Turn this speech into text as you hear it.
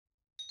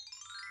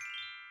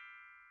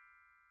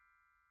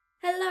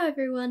Hello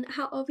everyone,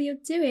 how are we all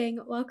doing?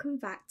 Welcome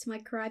back to my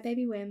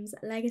Crybaby Whims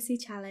Legacy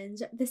Challenge.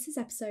 This is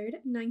episode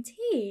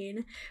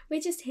 19.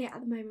 We're just here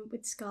at the moment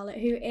with Scarlett,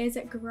 who is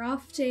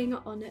grafting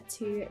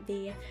onto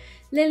the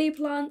lily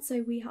plant.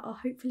 So we are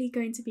hopefully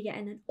going to be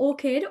getting an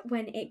orchid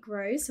when it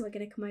grows. So we're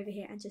going to come over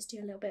here and just do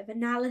a little bit of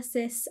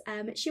analysis.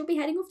 She'll be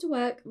heading off to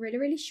work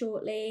really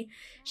shortly.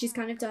 She's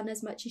kind of done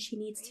as much as she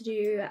needs to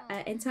do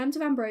in terms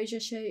of ambrosia.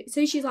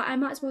 So she's like, I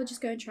might as well just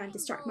go and try and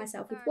distract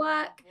myself with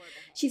work.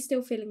 She's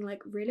still feeling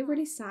like really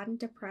sad and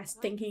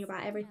depressed thinking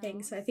about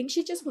everything, so I think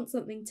she just wants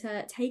something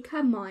to take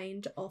her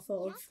mind off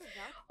of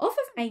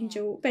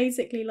Angel,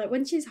 basically. Like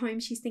when she's home,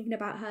 she's thinking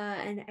about her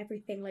and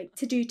everything like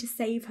to do to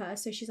save her.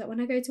 So she's like, when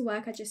I go to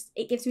work,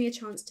 it gives me a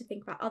chance to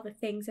think about other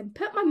things and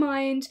put my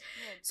mind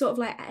sort of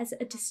like as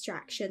a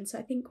distraction. So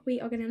I think we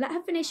are going to let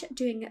her finish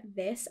doing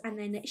this and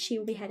then she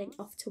will be heading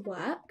off to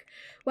work,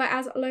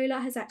 whereas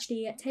Lola has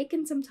actually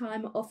taken some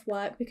time off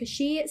work because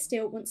she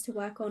still wants to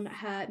work on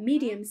her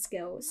medium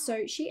skills.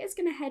 So she is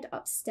going to head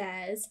upstairs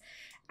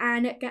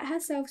and get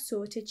herself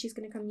sorted. She's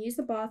going to come use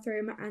the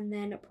bathroom and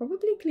then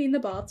probably clean the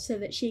bath so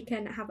that she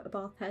can have a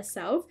bath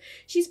herself.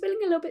 She's feeling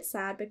a little bit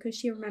sad because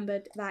she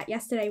remembered that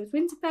yesterday was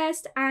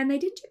Winterfest and they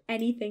didn't do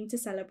anything to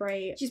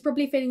celebrate. She's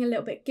probably feeling a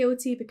little bit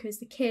guilty because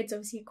the kids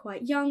obviously are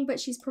quite young, but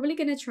she's probably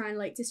going to try and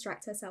like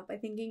distract herself by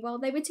thinking, well,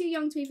 they were too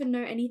young to even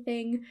know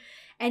anything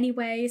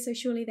anyway, so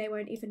surely they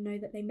won't even know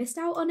that they missed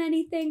out on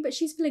anything. But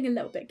she's feeling a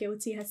little bit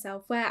guilty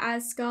herself,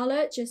 whereas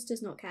Scarlett just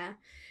does not care.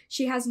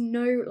 She has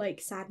no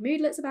like sad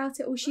moodlets about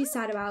it. All she's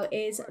sad about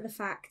is the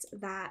fact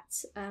that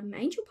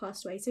Angel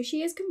passed away. So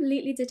she is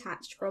completely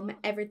detached from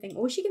everything.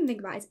 All she can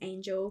think about is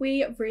Angel.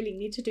 We really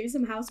need to do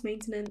some house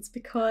maintenance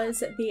because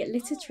the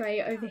litter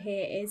tray over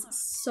here is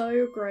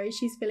so gross.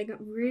 She's feeling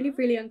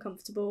really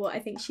uncomfortable. I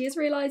think she is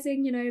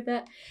realizing, you know,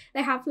 that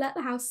they have let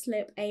the house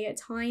slip a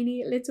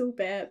tiny little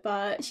bit,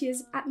 but she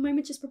is at the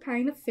moment just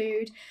preparing the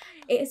food.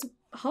 It is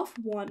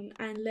 1:30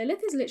 and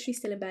Lilith is literally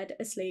still in bed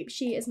asleep.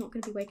 She is not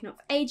going to be waking up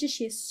for ages.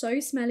 She is so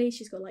smelly.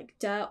 She's got like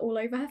dirt all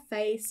over her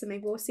face, so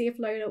maybe we'll see if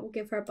Lola will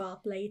give her a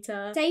bath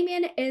later.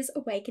 Damien is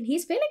awake and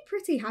he's feeling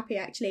pretty happy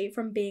actually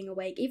from being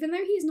awake, even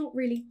though he's not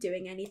really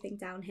doing anything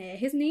down here.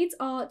 His needs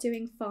are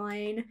doing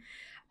fine.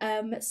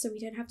 So we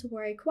don't have to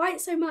worry quite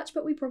so much,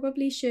 but we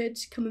probably should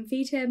come and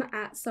feed him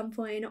at some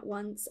point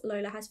once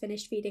Lola has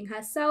finished feeding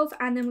herself.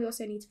 And then we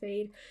also need to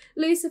feed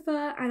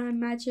Lucifer, and I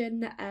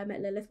imagine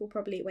Lilith will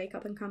probably wake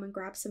up and come and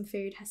grab some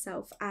food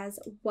herself as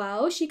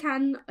well. She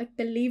can, I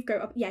believe, go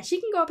up, yeah, she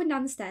can go up and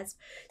down the stairs,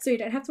 so you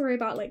don't have to worry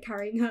about like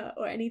carrying her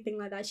or anything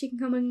like that. She can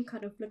come and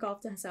kind of look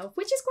after herself,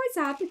 which is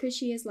quite sad because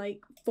she is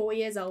like 4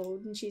 years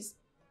old and she's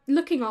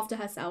looking after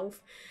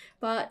herself.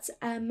 But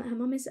her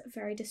mum is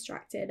very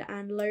distracted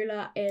and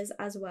Lola is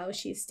as well.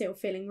 She's still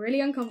feeling really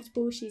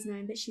uncomfortable. She's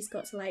known that she's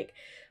got to like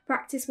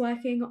practice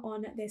working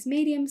on this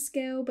medium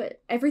skill,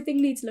 but everything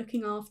needs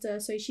looking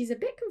after, so she's a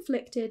bit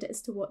conflicted as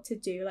to what to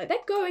do. Like they're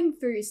going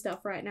through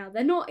stuff right now.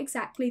 They're not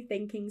exactly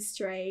thinking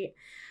straight.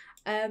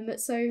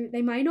 So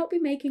they might not be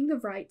making the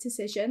right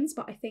decisions,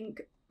 but I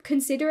think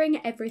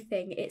considering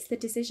everything, it's the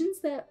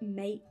decisions that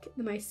make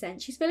the most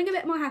sense. She's feeling a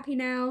bit more happy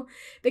now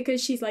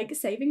because she's like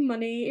saving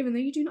money, even though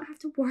you do not have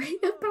to worry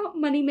about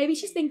money. Maybe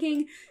she's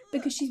thinking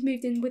because she's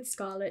moved in with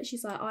Scarlett,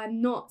 she's like, I'm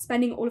not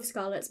spending all of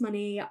Scarlett's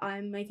money,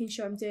 I'm making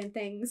sure I'm doing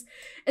things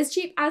as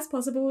cheap as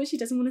possible. She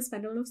doesn't want to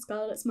spend all of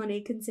Scarlett's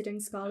money considering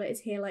Scarlett is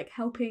here like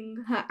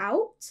helping her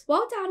out.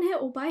 While down here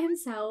all by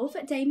himself,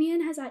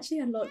 Damien has actually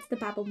unlocked the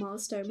Babble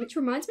milestone, which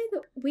reminds me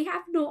that we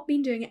have not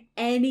been doing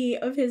any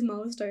of his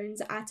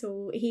milestones at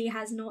all. He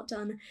has not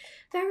done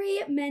very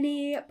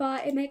many,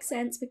 but it makes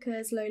sense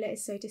because Lola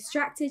is so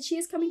distracted. She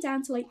is coming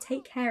down to like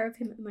take care of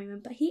him at the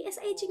moment, but he is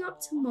aging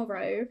up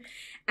tomorrow,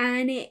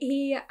 and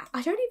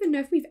I don't even know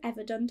if we've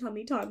ever done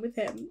tummy time with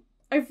him.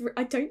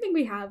 I don't think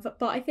we have,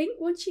 but I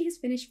think once she has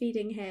finished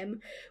feeding him,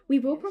 we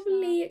will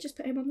probably just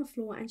put him on the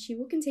floor and she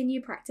will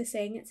continue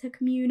practicing to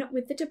commune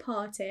with the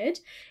departed.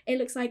 It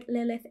looks like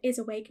Lilith is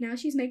awake now.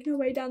 She's making her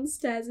way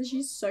downstairs and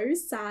she's so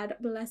sad.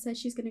 Bless her.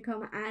 She's going to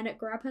come and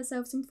grab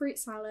herself some fruit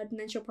salad and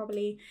then she'll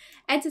probably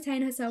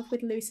entertain herself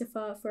with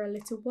Lucifer for a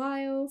little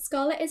while.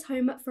 Scarlett is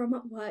home from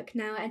work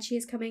now and she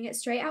is coming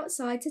straight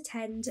outside to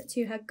tend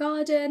to her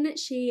garden.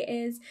 She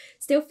is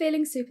still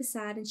feeling super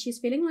sad and she's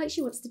feeling like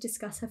she wants to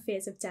discuss her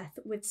fears of death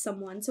with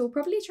someone, so we'll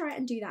probably try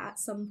and do that at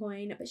some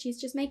point, but she's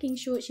just making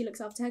sure she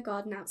looks after her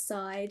garden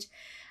outside.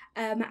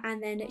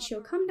 And then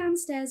she'll come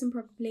downstairs and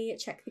probably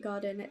check the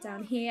garden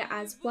down here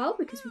as well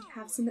because we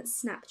have some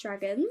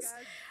snapdragons.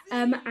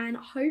 And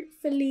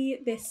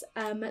hopefully this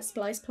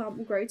splice plant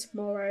will grow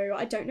tomorrow.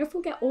 I don't know if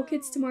we'll get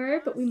orchids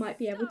tomorrow, but we might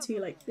be able to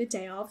like the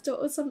day after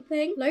or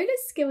something.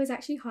 Lola's skill is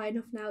actually high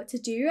enough now to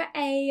do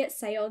a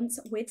seance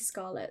with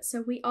Scarlett,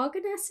 so we are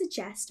going to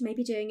suggest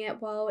maybe doing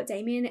it while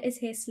Damien is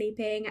here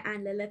sleeping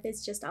and Lilith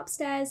is just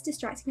upstairs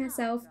distracting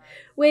herself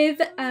with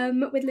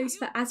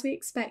Lucifer as we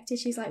expected.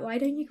 She's like, why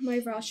don't you come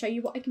over, I'll show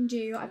you what I can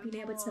do. I've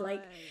been able to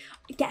like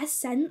get a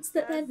sense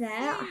that they're there.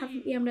 I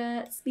haven't been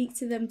able to speak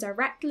to them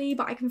directly,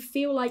 but I can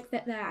feel like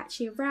that they're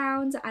actually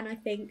around, and I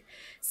think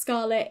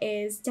Scarlett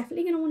is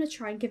definitely going to want to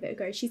try and give it a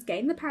go. She's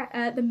gained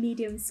the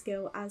medium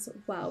skill as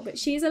well, but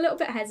she's a little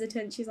bit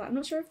hesitant. She's like, I'm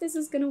not sure if this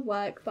is going to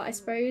work, but I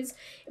suppose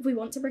if we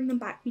want to bring them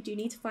back, we do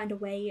need to find a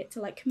way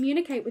to like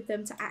communicate with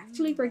them to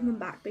actually bring them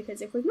back,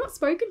 because if we've not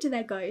spoken to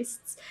their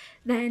ghosts,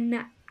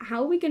 then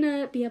how are we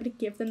gonna be able to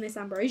give them this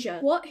ambrosia?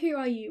 What? Who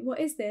are you? What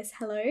is this?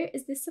 Hello?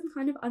 Is this some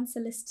kind of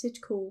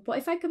unsolicited call? What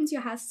if I come to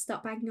your house and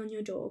start banging on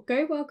your door?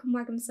 Go welcome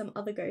wagam some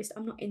other ghost.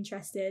 I'm not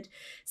interested.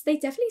 So they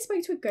definitely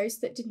spoke to a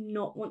ghost that did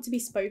not want to be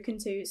spoken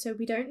to. So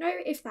we don't know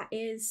if that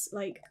is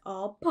like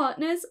our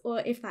partners or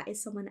if that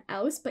is someone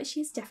else, but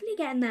she's definitely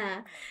getting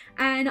there.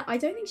 And I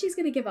don't think she's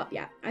gonna give up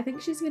yet. I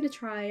think she's gonna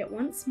try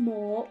once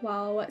more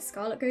while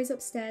Scarlett goes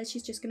upstairs.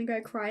 She's just gonna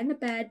go cry in the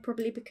bed,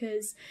 probably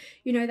because,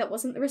 you know, that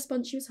wasn't the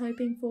response she was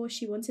hoping for.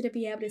 She wanted to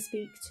be able to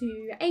speak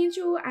to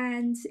Angel,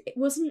 and it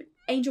wasn't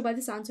Angel by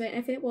the sound of it,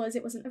 and if it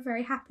wasn't a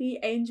very happy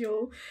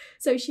Angel.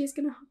 So she's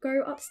gonna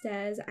go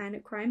upstairs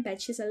and cry in bed.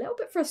 She's a little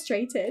bit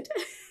frustrated.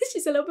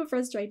 She's a little bit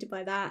frustrated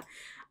by that.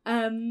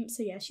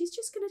 So yeah, she's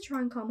just gonna try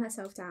and calm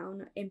herself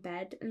down in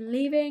bed, and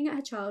leaving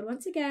her child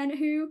once again,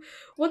 who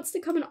wants to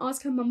come and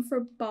ask her mum for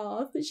a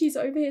bath. She's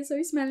over here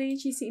so smelly,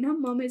 and she's seen her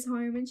mum is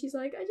home, and she's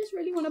like, I just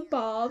really want a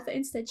bath.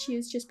 Instead, she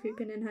is just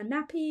pooping in her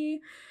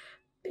nappy.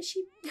 But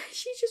she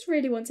just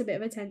really wants a bit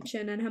of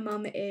attention, and her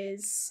mum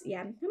is,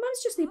 yeah, her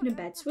mum's just sleeping in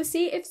bed. So we'll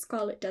see if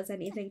Scarlett does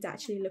anything to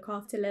actually look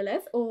after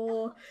Lilith,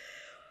 or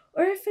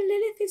if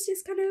Lilith is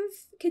just kind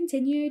of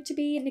continued to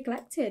be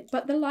neglected.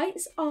 But the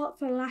lights are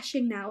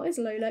flashing now as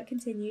Lola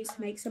continues to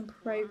make some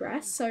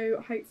progress,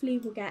 so hopefully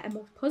we'll get a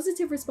more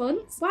positive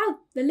response. Wow,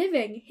 the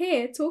living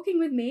here talking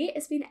with me.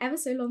 It's been ever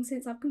so long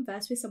since I've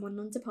conversed with someone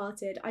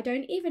non-departed. I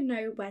don't even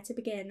know where to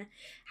begin.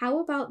 How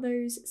about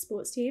those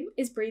sports team?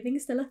 Is breathing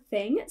still a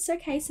thing? It's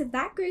okay, so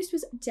that ghost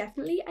was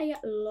definitely a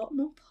lot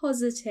more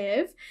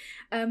positive,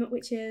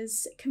 which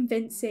is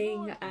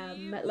convincing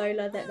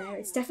Lola that there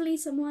is definitely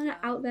someone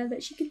out there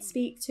that she can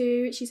speak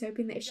to. She's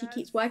hoping that if she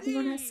keeps working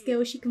on her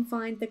skills, she can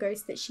find the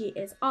ghost that she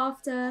is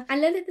after.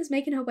 And Lilith is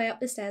making her way up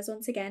the stairs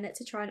once again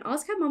to try and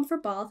ask her mum for a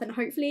bath, and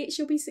hopefully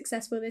she'll be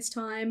successful this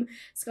time.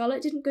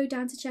 Scarlett didn't go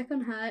down to check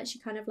on her. She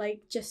kind of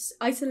like just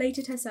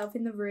isolated herself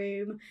in the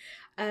room.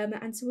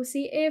 And so we'll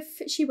see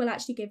if she will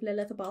actually give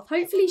Lilith a bath.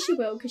 Hopefully she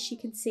will, because she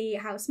can see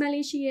how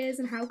smelly she is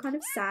and how kind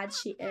of sad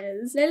she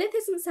is. Lilith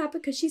isn't sad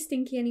because she's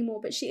stinky anymore,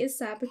 but she is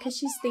sad because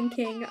she's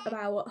thinking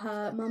about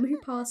her mum who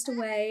passed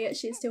away.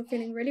 She's still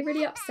feeling really,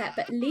 really upset,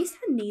 but at least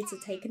her needs are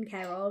taken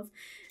care of.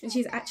 And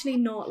she's actually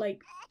not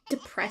like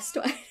depressed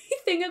or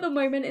anything at the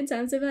moment in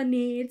terms of her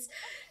needs.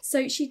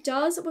 So she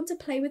does want to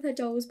play with her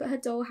dolls, but her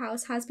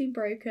dollhouse has been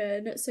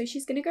broken, so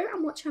she's gonna go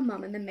and watch her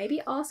mum and then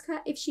maybe ask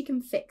her if she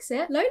can fix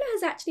it. Lola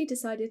has actually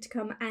decided to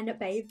come and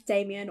bathe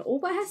Damien all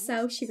by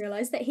herself. She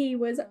realised that he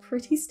was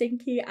pretty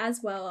stinky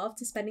as well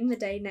after spending the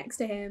day next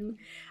to him.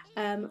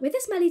 With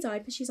a smelly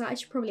diaper, she's like, I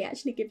should probably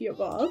actually give you a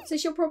bath. So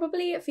she'll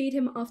probably feed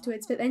him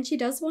afterwards, but then she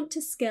does want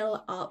to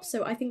skill up.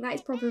 So I think that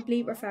is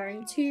probably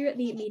referring to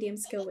the medium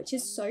skill, which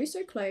is so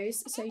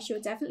close. So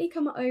she'll definitely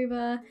come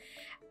over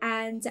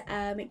and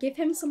give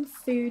him some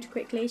food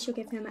quickly. She'll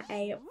give him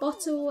a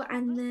bottle,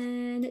 and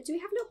then do we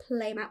have a little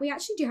play mat? We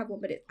actually do have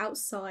one, but it's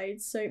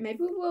outside, so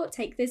maybe we will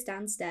take this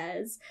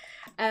downstairs,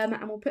 and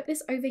we'll put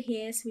this over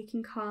here so we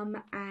can come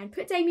and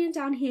put Damien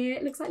down here.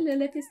 It looks like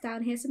Lilith is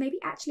down here, so maybe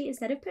actually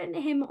instead of putting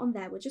him on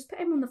there, we'll just put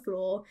him on the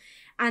floor,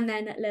 and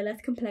then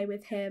Lilith can play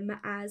with him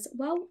as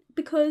well,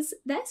 because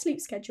their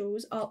sleep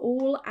schedules are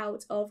all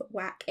out of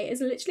whack. It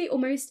is literally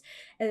almost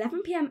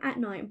 11 p.m. at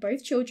night, and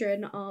both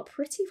children are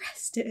pretty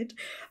rested.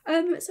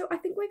 So I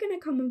think we're going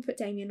to come and put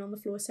Damien on the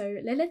floor so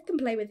Lilith can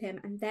play with him,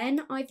 and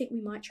then I think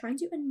we might try and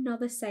do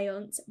another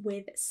seance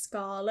with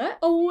Scarlett.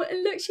 Oh,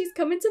 look, she's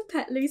coming to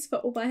pet Lucifer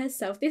all by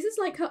herself. This is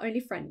like her only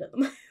friend at the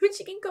moment.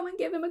 She can come and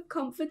give him a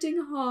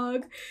comforting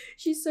hug.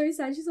 She's so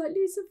sad. She's like,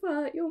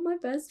 Lucifer, you're my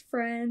best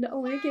friend. I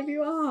want to give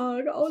you a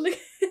hug. Oh, look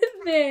at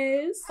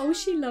this. Oh,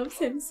 she loves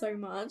him so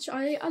much.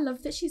 I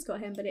love that she's got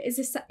him, but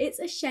it's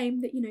a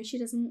shame that, you know, she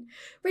doesn't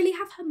really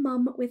have her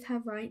mum with her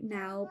right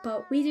now.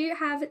 But we do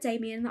have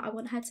Damien that I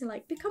want her to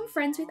like become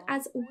friends with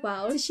as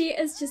well. So she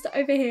is just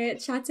over here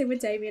chatting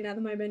with Damien at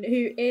the moment,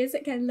 who is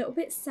again a little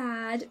bit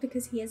sad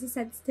because he is a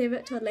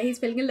sensitive toddler. He's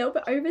feeling a little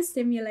bit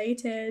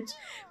overstimulated,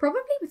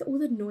 probably with all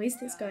the noise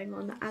that's going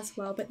on as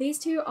well. But these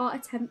two are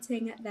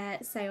attempting their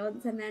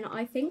seance, and then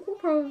I think we'll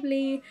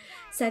probably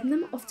send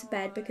them off to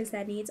bed because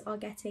their needs are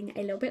getting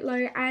a little bit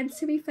low. And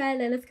to be fair,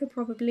 Lilith could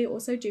probably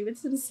also do with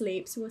some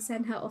sleep, so we'll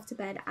send her off to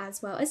bed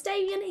as well. As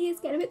Damien, he is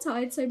getting a bit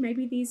tired, so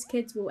maybe these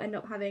kids will end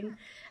up having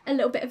a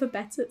little bit of a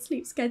better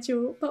sleep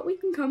schedule, but we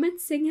can come and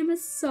sing him a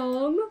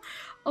song.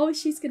 oh,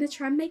 she's gonna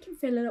try and make him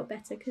feel a little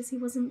better because he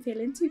wasn't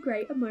feeling too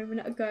great a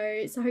moment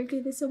ago. So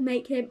hopefully this will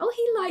make him, oh,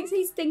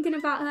 he's thinking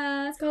about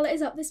her. Scarlett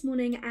is up this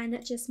morning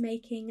and just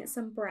making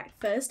some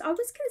breakfast. I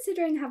was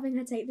considering having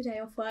her take the day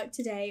off work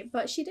today,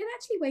 but she did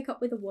actually wake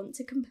up with a want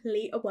to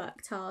complete a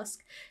work task.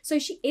 So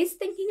she is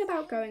thinking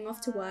about going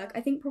off to work.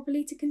 I think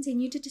probably to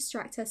continue to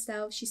distract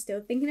herself. She's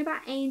still thinking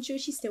about Angel.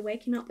 She's still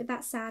waking up with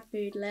that sad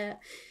moodlet.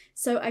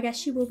 So I guess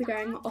she will be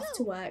going off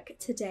to work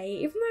today,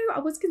 even though I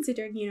was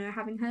considering, you know,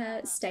 having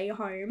her stay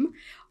home.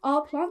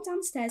 Our plant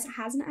downstairs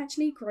hasn't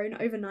actually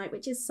grown overnight,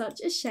 which is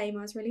such a shame.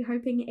 I was really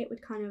hoping it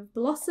would kind of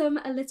blossom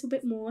a little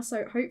bit more,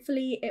 so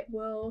hopefully it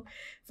will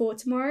for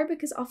tomorrow,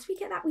 because after we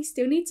get that, we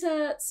still need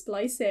to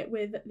splice it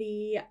with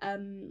the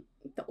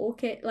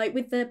orchid, like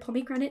with the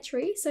pomegranate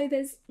tree. So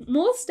there's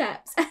more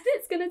steps and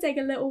it's gonna take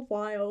a little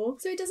while.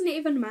 So it doesn't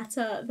even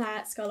matter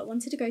that Scarlett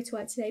wanted to go to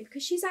work today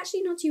because she's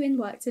actually not due in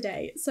work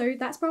today. So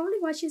that's probably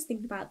why she's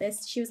thinking about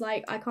this. She was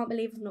like, I can't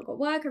believe I've not got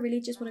work. I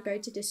really just want to go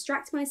to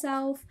distract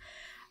myself.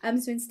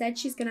 So instead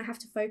she's going to have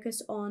to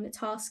focus on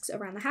tasks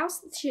around the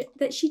house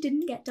that she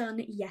didn't get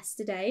done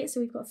yesterday. So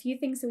we've got a few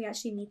things that we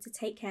actually need to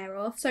take care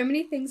of. So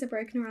many things are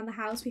broken around the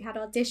house. We had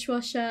our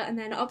dishwasher, and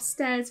then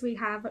upstairs we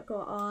have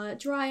got our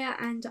dryer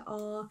and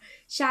our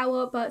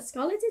shower, but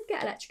Scarlett did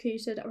get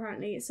electrocuted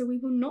apparently, so we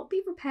will not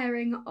be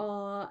repairing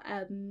our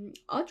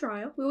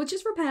dryer. We will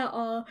just repair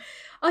our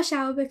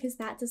shower because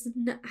that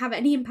doesn't have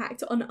any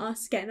impact on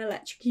us getting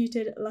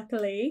electrocuted,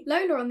 luckily.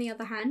 Lola, on the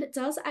other hand,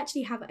 does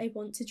actually have a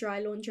want to dry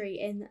laundry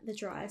in the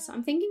dryer, so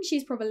I'm thinking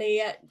she's probably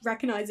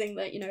recognizing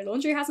that, you know,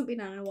 laundry hasn't been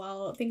done in a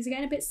while, things are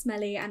getting a bit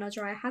smelly, and our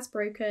dryer has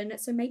broken,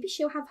 so maybe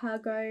she'll have her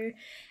go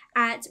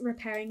at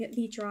repairing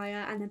the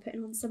dryer and then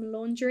putting on some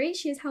laundry.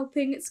 She is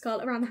helping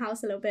Scarlett around the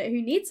house a little bit,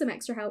 who needs some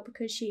extra help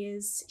because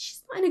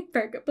she's not in a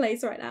very good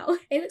place right now.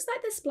 It looks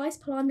like the splice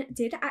plant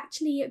did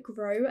actually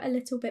grow a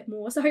little bit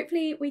more, so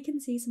hopefully we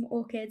can see some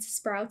orchids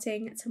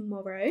sprouting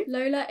tomorrow.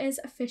 Lola is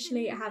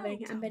officially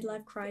having a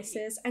midlife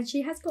crisis and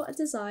she has got a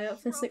desire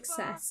for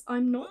success.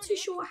 I'm not too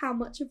sure how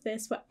much of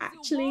this we're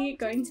actually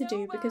going to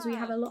do because we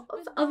have a lot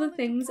of other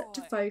things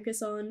to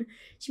focus on.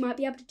 She might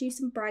be able to do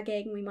some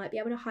bragging, we might be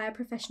able to hire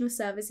professional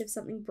service if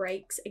something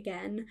breaks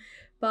again,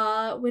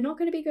 but we're not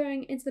going to be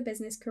going into the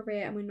business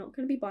career and we're not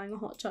going to be buying a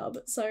hot tub.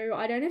 So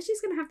I don't know if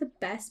she's going to have the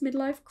best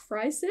midlife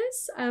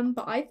crisis,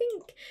 but I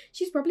think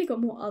she's probably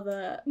got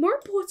more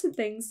important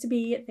things to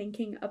be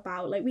thinking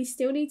about. Like, we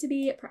still need to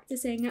be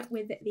practicing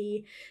with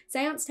the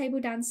seance table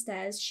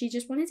downstairs. She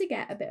just wanted to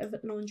get a bit of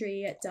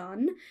laundry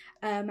done,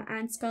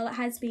 and Scarlett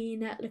has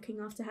been looking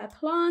after her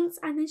plants,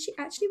 and then she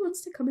actually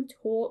wants to come and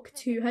talk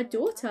to her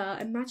daughter.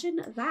 Imagine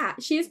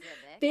that. She is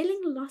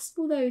feeling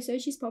lustful though, so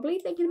she's probably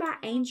thinking about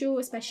Angel,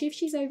 especially if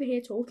she's over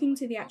here talking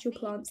to the actual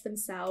plants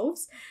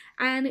themselves,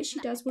 and she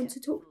does want to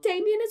talk to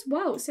Damien as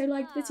well. So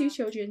like the two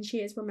children she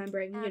is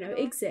remembering, you know,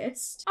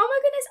 exist. Oh my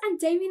goodness, and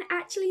Damien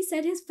actually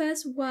said his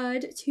first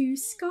word to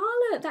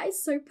Scarlett. That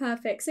is so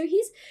perfect. So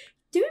he's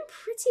doing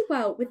pretty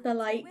well with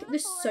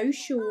the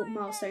social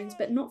milestones,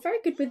 but not very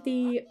good with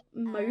the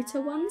motor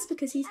ones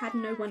because he's had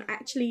no one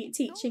actually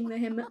teaching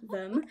him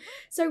them.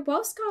 So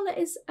while Scarlett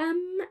is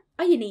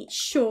oh, you need,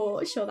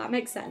 sure, that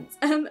makes sense.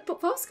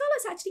 But while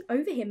Scarlett's actually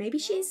over here, maybe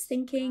she is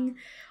thinking,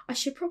 I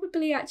should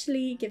probably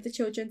actually give the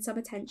children some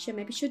attention.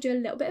 Maybe she'll do a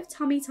little bit of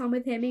tummy time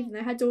with him, even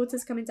though her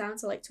daughter's coming down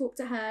to like talk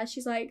to her.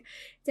 She's like,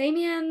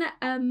 Damien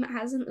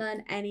hasn't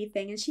learned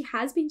anything, and she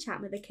has been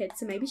chatting with the kids,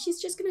 so maybe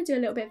she's just gonna do a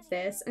little bit of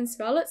this. And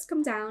Scarlett's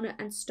come down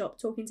and stopped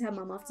talking to her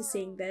mum after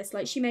seeing this.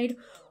 Like, she made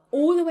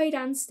all the way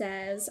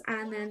downstairs,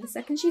 and then the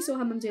second she saw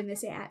her mum doing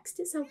this, it axed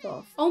itself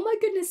off. Oh my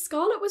goodness,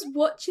 Scarlett was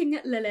watching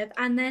Lilith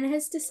and then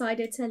has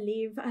decided to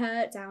leave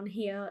her down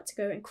here to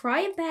go and cry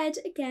in bed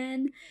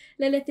again.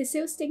 Lilith is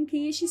still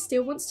stinky. She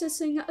still wants to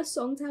sing a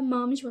song to her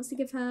mum. She wants to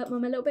give her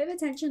mum a little bit of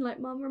attention, like,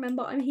 Mum,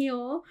 remember I'm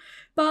here.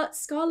 But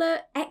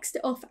Scarlett X'd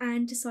it off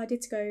and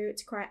decided to go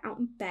to cry out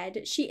in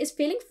bed. She is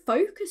feeling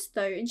focused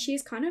though, and she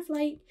is kind of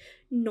like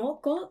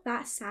not got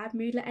that sad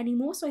moodlet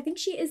anymore. So I think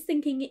she is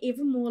thinking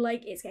even more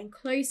like it's getting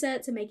closer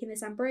to making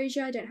this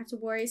ambrosia. I don't have to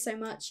worry so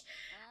much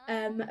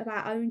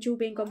about Angel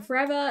being gone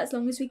forever. As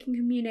long as we can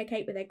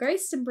communicate with their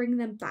ghosts and bring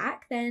them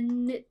back,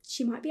 then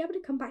she might be able to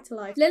come back to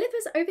life. Lilith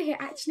was over here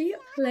actually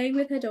playing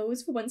with her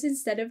dolls for once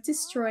instead of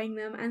destroying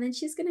them, and then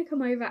she's going to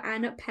come over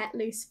and pet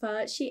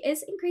Lucifer. She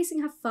is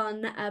increasing her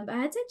fun, but her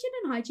attention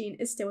and hygiene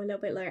is still a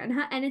little bit low, and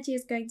her energy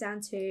is going down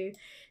too.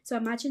 So I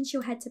imagine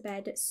she'll head to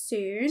bed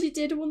soon. She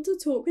did want to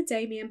talk with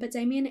Damien, but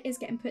Damien is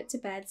getting put to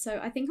bed, so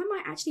I think I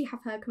might actually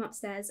have her come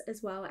upstairs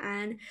as well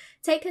and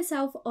take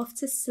herself off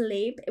to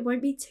sleep. It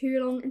won't be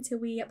too long long until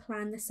we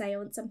plan the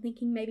seance. I'm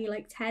thinking maybe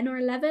like 10 or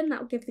 11. That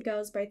will give the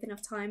girls both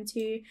enough time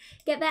to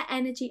get their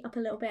energy up a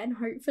little bit and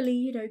hopefully,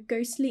 you know,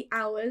 ghostly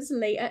hours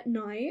late at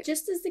night.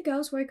 Just as the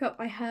girls woke up,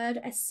 I heard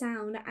a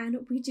sound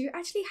and we do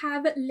actually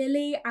have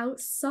Lily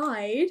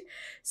outside.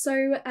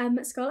 So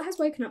Scarlett has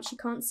woken up. She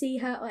can't see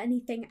her or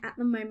anything at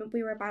the moment.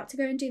 We were about to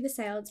go and do the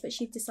seance, but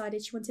she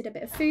decided she wanted a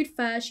bit of food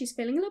first. She's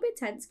feeling a little bit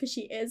tense because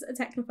she is a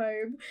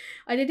technophobe.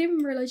 I didn't even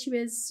realise she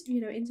was,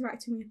 you know,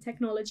 interacting with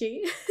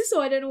technology.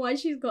 So I don't know why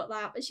she's got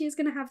that, but she's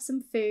gonna have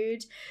some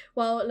food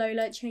while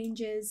Lola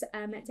changes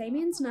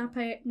Damien's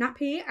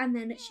nappy, and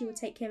then she will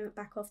take him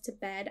back off to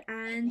bed.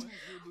 And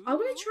I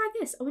want to try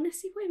this. I want to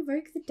see what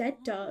Invoke the Dead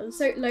does.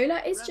 So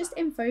Lola is just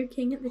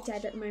invoking the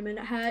dead at the moment.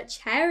 Her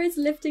chair is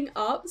lifting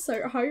up,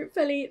 so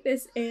hopefully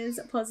this is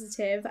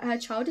positive. Her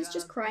child is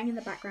just crying in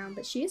the background,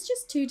 but she is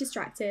just too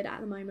distracted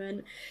at the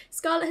moment.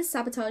 Scarlett has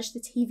sabotaged the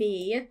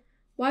TV.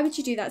 Why would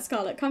you do that,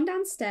 Scarlett? Come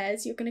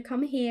downstairs. You're going to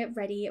come here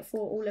ready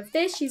for all of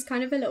this. She's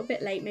kind of a little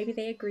bit late. Maybe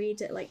they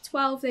agreed at like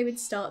 12 they would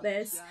start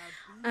this.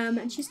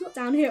 And she's not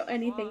down here or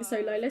anything,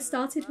 so Lola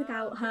started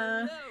without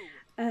her.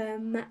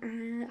 And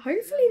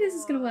hopefully this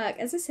is going to work.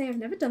 As I say, I've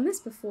never done this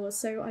before,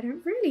 so I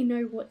don't really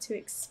know what to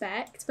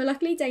expect. But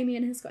luckily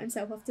Damien has got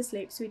himself off to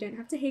sleep, so we don't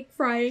have to hear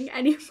crying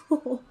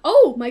anymore.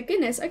 Oh my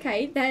goodness,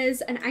 okay,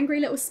 there's an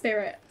angry little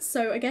spirit.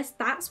 So I guess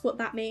that's what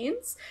that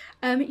means.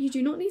 You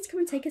do not need to come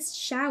and take a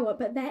shower,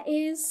 but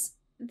there's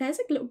a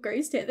little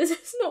ghost here. This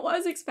is not what I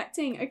was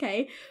expecting.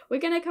 Okay,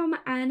 we're gonna come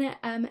and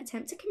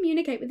attempt to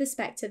communicate with the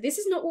spectre. This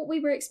is not what we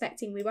were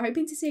expecting. We were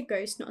hoping to see a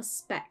ghost, not a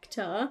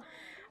spectre.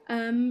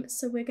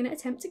 So we're going to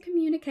attempt to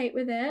communicate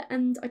with it,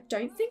 and I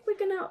don't think we're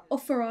going to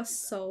offer our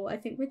soul. I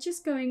think we're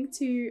just going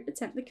to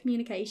attempt the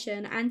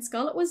communication, and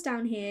Scarlett was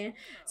down here,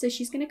 so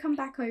she's going to come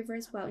back over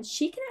as well, and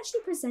she can actually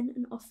present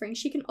an offering.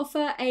 She can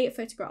offer a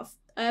photograph.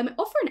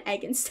 Offer an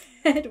egg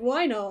instead.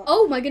 Why not?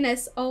 Oh my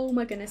goodness,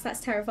 that's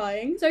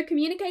terrifying. So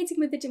communicating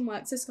with it didn't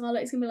work, so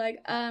Scarlett is gonna be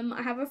like,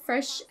 I have a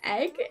fresh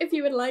egg if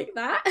you would like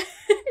that.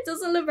 It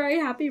doesn't look very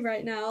happy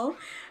right now.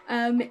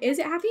 Is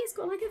it happy? It's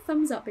got like a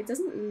thumbs up. It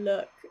doesn't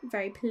look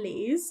very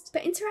pleased.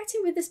 But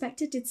interacting with the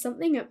spectre did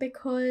something,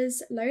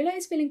 because Lola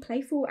is feeling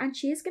playful and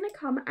she is gonna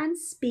come and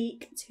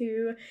speak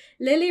to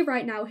Lily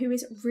right now, who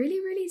is really,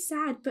 really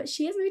sad, but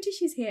she has noticed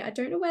she's here. I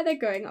don't know where they're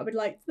going. I would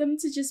like them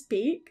to just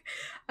speak.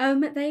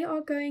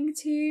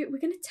 We're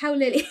gonna tell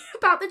Lily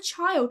about the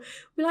child.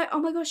 We're like, oh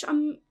my gosh,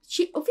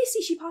 she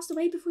passed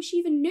away before she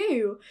even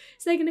knew.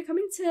 So they're gonna come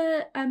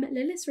into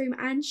Lilith's room,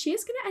 and she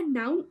is gonna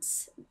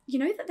announce, you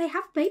know, that they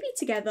have a baby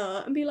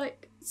together, and be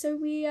like, so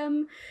we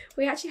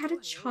actually had a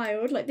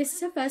child. Like, this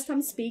is her first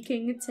time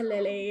speaking to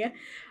Lily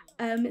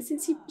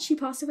since she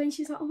passed away, and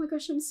she's like, oh my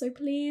gosh, I'm so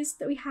pleased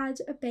that we had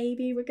a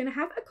baby. We're gonna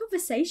have a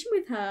conversation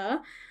with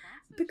her,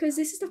 because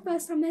this is the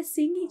first time they're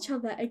seeing each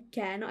other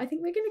again. I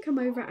think we're going to come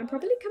over and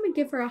probably come and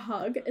give her a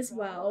hug as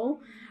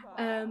well.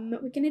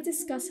 We're going to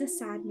discuss her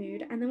sad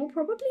mood, and then we'll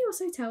probably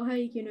also tell her,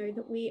 you know,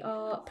 that we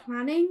are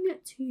planning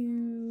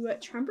to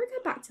try and bring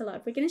her back to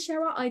life. We're going to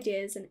share our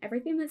ideas and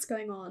everything that's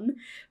going on,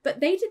 but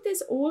they did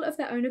this all of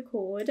their own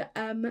accord.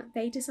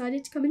 They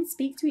decided to come and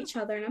speak to each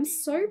other, and I'm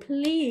so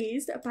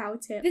pleased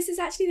about it. This is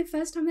actually the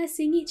first time they're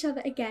seeing each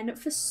other again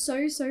for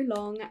so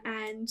long,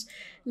 and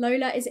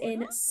Lola is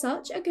in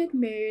such a good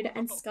mood,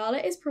 and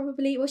Scarlett is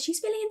probably, well,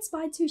 she's feeling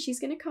inspired too. She's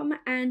going to come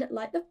and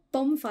light the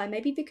bonfire,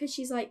 maybe because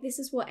she's like, this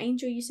is what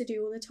Angel used to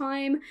do all the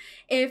time.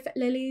 If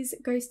Lily's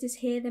ghost is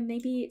here, then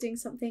maybe doing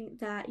something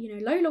that, you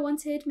know, Lola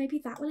wanted, maybe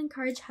that will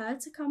encourage her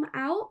to come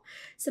out.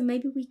 So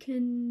maybe we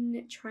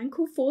can try and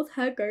call forth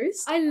her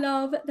ghost. I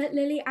love that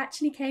Lily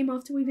actually came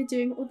after we were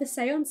doing all the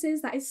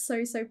seances. That is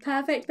so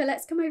perfect. But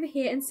let's come over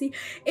here and see.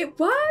 It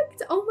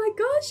worked! Oh my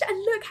gosh, and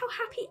look how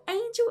happy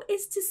Angel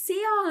is to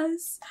see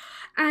us.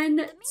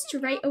 And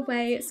straight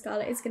away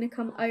Scarlett is going to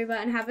come over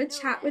and have a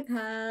chat with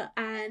her,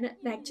 and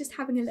they're just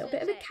having a little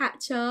bit of a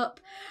catch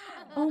up.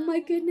 Oh my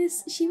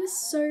goodness, she was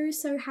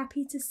so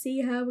happy to see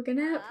her. We're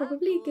gonna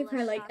probably give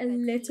her like a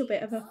little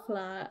bit of a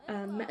flirt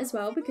as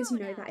well, because, you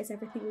know, that is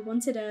everything we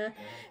wanted to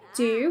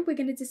do. We're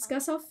gonna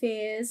discuss our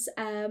fears,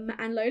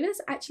 and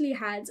Lola's actually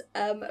had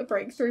a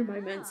breakthrough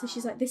moment. So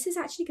she's like, this is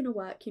actually gonna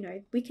work, you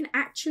know, we can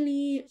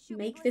actually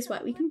make this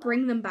work, we can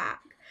bring them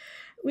back,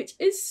 which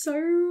is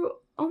so,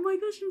 oh my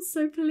gosh, I'm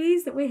so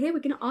pleased that we're here. We're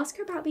gonna ask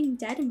her about being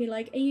dead and be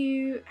like,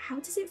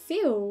 how does it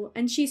feel?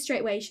 And she's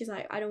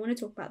like, I don't want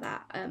to talk about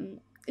that.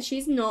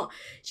 She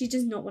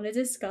does not want to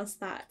discuss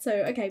that. So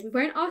okay, we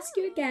won't ask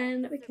you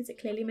again, because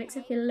it clearly makes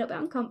her feel a little bit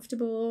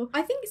uncomfortable.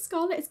 I think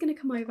Scarlett is going to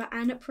come over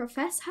and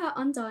profess her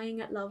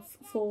undying love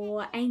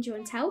for Angel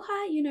and tell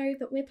her, you know,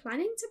 that we're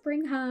planning to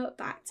bring her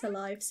back to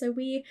life. So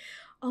we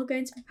are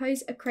going to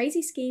propose a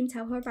crazy scheme,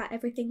 tell her about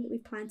everything that we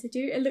plan to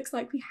do. It looks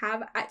like we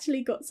have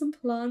actually got some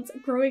plants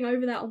growing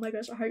over there. Oh my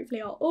gosh,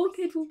 hopefully our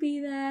orchid will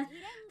be there.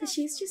 But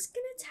she's just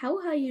gonna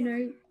tell her, you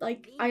know,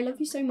 like, I love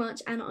you so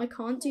much and I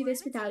can't do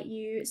this without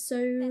you. So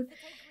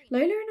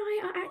Lola and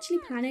I are actually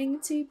planning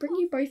to bring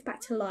you both back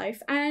to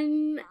life.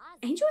 And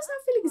Angel is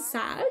now feeling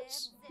sad.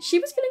 she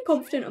was feeling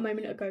confident a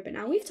moment ago, but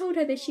now we've told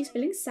her this, she's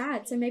feeling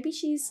sad. So maybe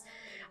she's,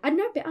 I don't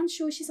know, a bit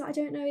unsure. She's like, I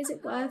don't know, is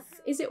it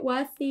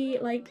worth the,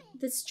 like,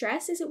 the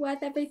stress? Is it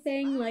worth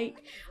everything?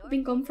 Like, I've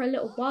been gone for a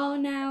little while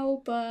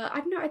now, but I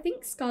don't know, I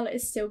think Scarlett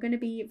is still going to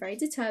be very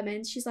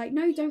determined. She's like,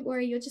 no, don't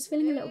worry, you're just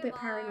feeling a little bit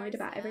paranoid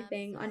about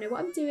everything. I know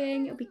what I'm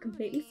doing, it'll be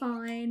completely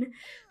fine.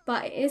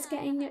 But it is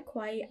getting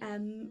quite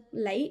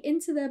late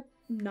into the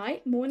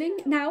morning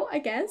now, I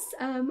guess.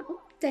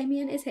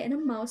 Damien is hitting a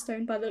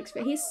milestone by the looks of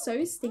it. He's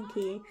so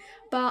stinky,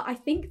 but I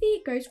think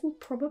the ghost will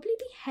probably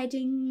be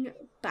heading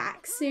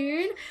back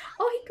soon.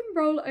 Oh, he can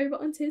roll over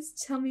onto his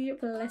tummy,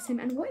 bless him.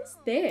 And what is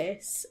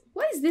this?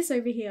 What is this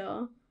over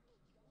here?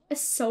 A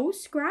soul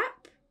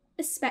scrap?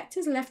 A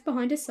spectre's left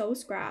behind a soul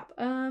scrap.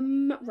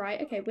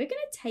 Right, okay, we're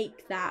gonna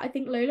take that. I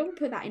think Lola will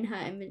put that in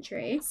her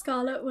inventory.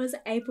 Scarlett was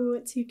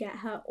able to get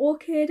her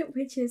orchid,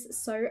 which is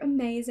so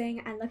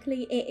amazing, and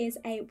luckily it is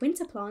a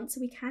winter plant, so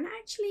we can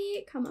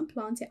actually come and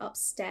plant it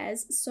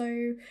upstairs.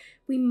 So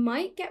we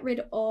might get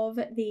rid of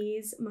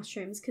these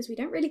mushrooms because we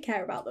don't really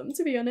care about them,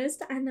 to be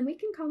honest, and then we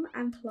can come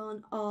and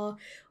plant our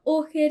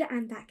orchid,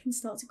 and that can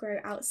start to grow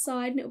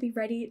outside, and it'll be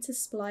ready to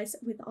splice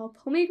with our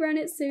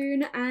pomegranate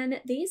soon. And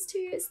these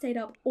two stayed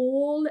up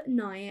all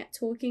night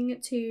talking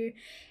to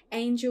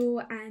Angel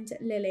and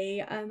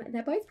Lily.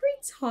 They're both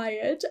pretty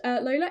tired.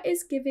 Lola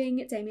is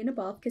giving Damien a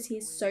bath because he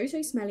is so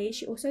smelly.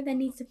 She also then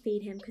needs to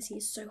feed him because he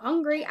is so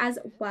hungry as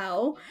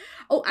well.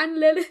 Oh, and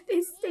Lilith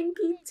is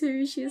stinky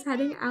too. She is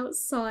heading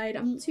outside.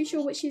 I'm not too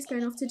sure what she's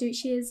going off to do.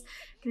 She is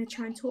going to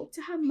try and talk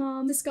to her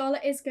mom. The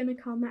Scarlett is going to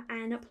come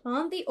and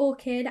plant the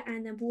orchid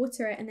and then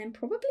water it and then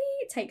probably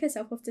take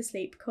herself off to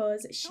sleep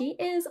because she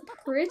is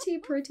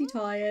pretty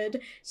tired.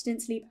 She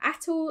didn't sleep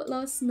at all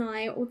last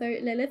night, although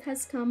Lilith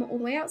has come all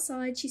the way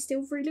outside. She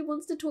still really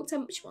wants to talk to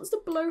him. She wants to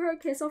blow her a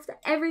kiss after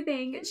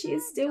everything. She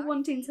is still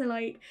wanting to,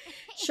 like,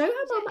 show her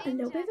mum a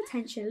little bit of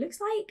attention. It looks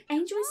like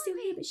Angel is still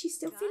here, but she's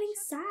still feeling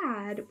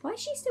sad. Why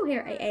is she still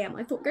here at 8 AM?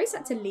 I thought Grace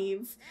had to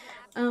leave.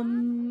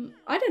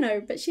 I don't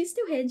know, but she's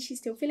still here and she's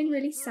still feeling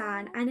really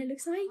sad, and it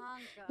looks like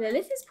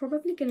Lilith is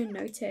probably going to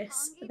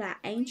notice that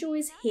Angel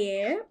is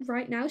here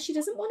right now. She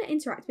doesn't want to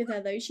interact with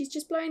her though. She's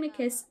just blowing a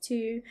kiss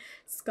to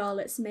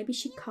Scarlett, so maybe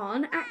she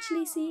can't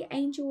actually see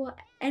Angel or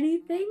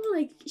anything.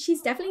 Like,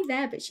 she's definitely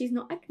there, but she's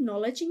not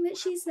acknowledging that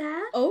she's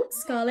there. Oh,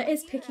 Scarlett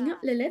is picking up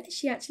Lilith. Is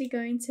she actually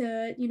going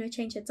to, you know,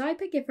 change her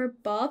diaper, give her a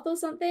bath or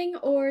something,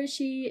 or is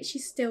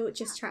she's still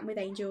just chatting with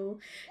Angel?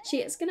 She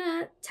is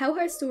gonna tell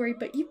her story,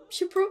 but you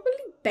should probably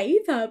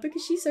bathe her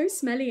because she's so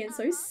smelly and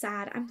so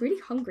sad and really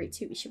hungry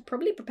too. We should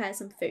probably prepare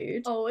some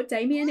food. Oh,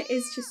 Damien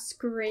is just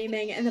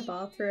screaming in the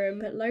bathroom,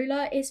 but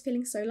Lola is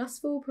feeling so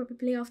lustful,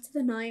 probably after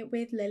the night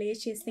with Lily.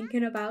 She is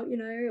thinking about, you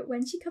know,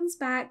 when she comes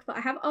back, but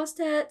I have asked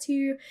her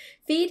to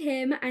feed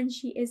him and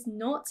she is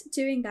not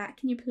doing that.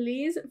 Can you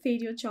please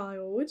feed your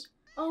child?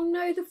 Oh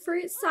no, the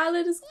fruit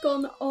salad has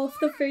gone off.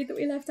 The food that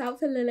we left out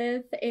for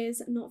Lilith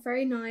is not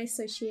very nice,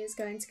 so she is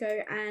going to go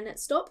and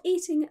stop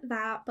eating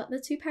that. But the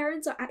two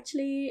parents are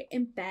actually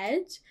in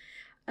bed.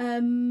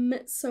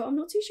 So I'm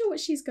not too sure what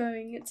she's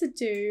going to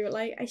do.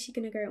 Like, is she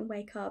going to go and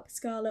wake up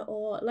Scarlett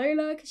or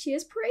Lola? Because she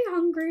is pretty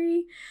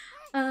hungry.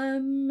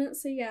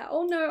 So yeah,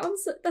 oh no,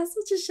 that's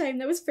such a shame.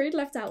 There was food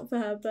left out for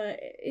her, but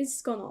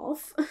it's gone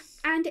off.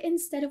 And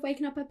instead of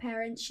waking up her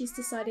parents, she's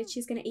decided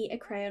she's going to eat a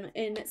crayon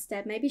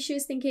instead. Maybe she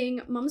was thinking,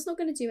 Mum's not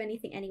going to do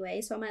anything anyway,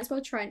 so I might as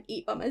well try and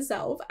eat by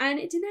myself. And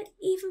it didn't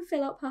even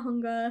fill up her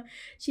hunger.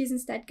 She's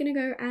instead going to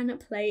go and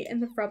play in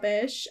the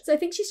rubbish. So I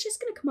think she's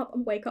just going to come up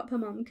and wake up her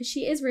mum because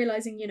she is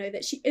realising, you know,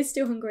 that she is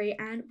still hungry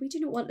and we do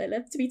not want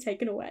Lilith to be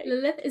taken away.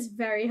 Lilith is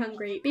very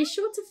hungry. Be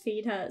sure to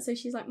feed her. So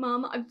she's like,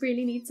 Mum, I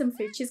really need some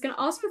food. She's going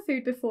to ask for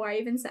food before I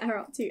even set her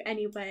up to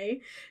anyway.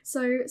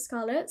 So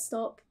Scarlett,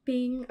 stop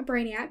being a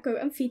brainiac. Go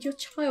and feed your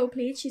child,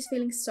 please. She's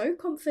feeling so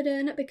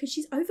confident because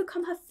she's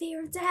overcome her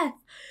fear of death.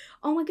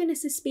 Oh my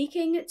goodness, so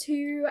speaking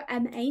to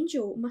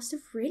Angel must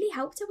have really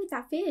helped her with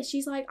that fear.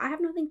 She's like, I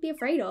have nothing to be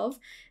afraid of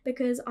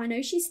because I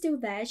know she's still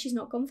there. She's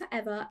not gone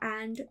forever.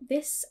 And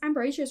this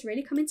ambrosia is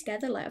really coming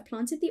together. Like, I've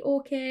planted the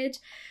orchid.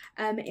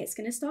 It's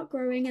going to start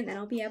growing and then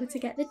I'll be able to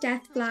get the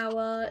death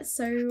flower.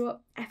 So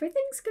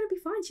everything's going to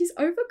be fine. She's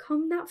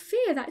overcome that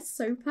fear. That's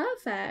so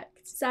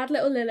perfect. Sad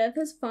little Lilith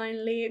has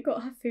finally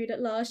got her food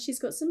at last. She's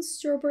got some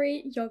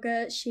strawberry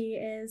yogurt. She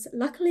is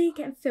luckily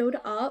getting filled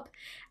up.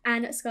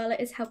 And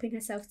Scarlett is helping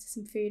herself to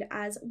some food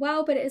as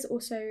well, but it has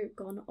also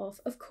gone off.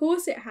 Of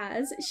course it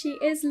has. She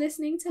is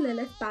listening to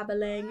Lilith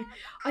babbling.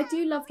 I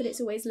do love that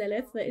it's always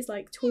Lilith that is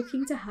like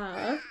talking to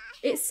her.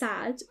 It's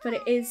sad,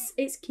 but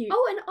it's cute.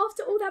 Oh, and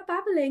after all that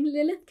babbling,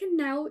 Lilith can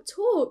now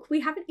talk.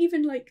 We haven't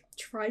even like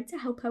tried to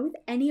help her with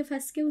any of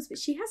her skills, but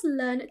she has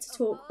learned to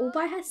talk all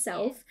by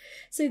herself.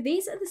 So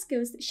these are the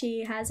skills that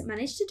she has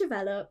managed to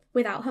develop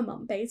without her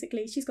mum,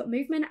 basically. She's got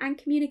movement and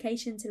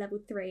communication to level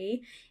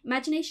 3,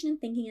 imagination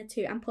and thinking are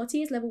 2, and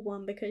potty is level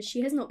 1 because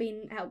she has not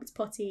been helped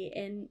potty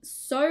in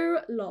so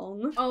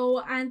long.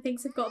 Oh, and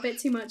things have got a bit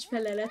too much for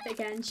Lilith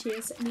again. She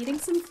is needing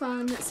some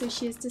fun, so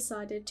she has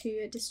decided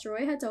to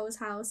destroy her doll's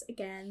house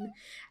again.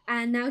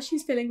 And now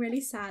she's feeling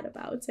really sad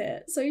about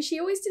it. So she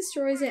always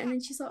destroys it and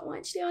then she's like, oh,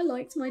 actually I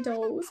liked my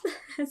dolls.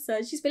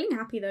 So she's feeling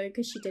happy though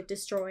because she did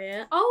destroy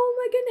it. Oh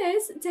my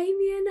goodness,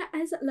 Damien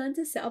has learned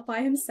to sit up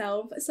by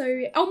himself.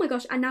 So, oh my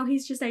gosh, and now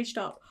he's just aged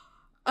up.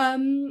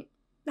 I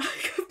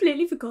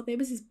completely forgot that it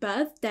was his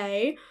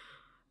birthday.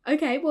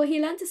 Okay, well,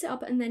 he learned to sit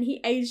up and then he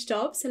aged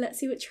up, so let's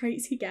see what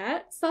traits he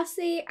gets.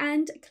 Fussy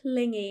and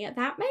clingy.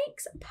 That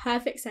makes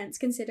perfect sense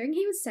considering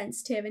he was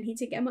sensitive and he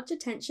didn't get much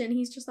attention.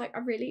 He's just like,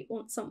 I really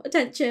want some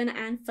attention.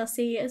 And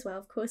fussy as well,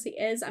 of course he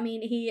is. I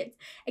mean,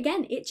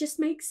 again, it just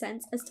makes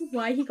sense as to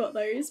why he got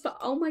those. But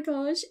oh my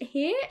gosh,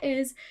 here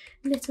is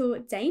little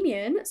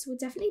Damien. So we'll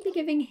definitely be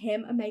giving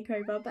him a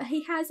makeover, but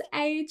he has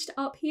aged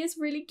up. He is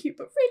really cute,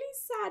 but really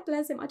sad,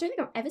 bless him. I don't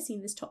think I've ever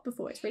seen this top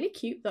before. It's really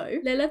cute though.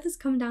 Lilith has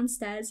come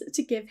downstairs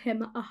to give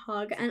him a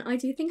hug, and I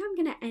do think I'm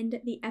gonna end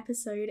the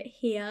episode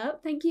here.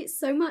 Thank you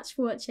so much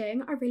for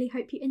watching. I really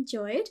hope you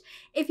enjoyed.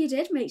 If you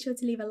did, make sure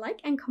to leave a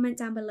like and comment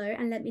down below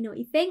and let me know what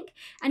you think.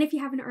 And if you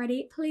haven't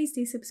already, please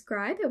do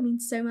subscribe. It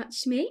means so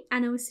much to me,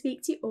 and I will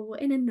speak to you all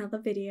in another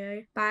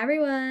video. Bye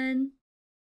everyone.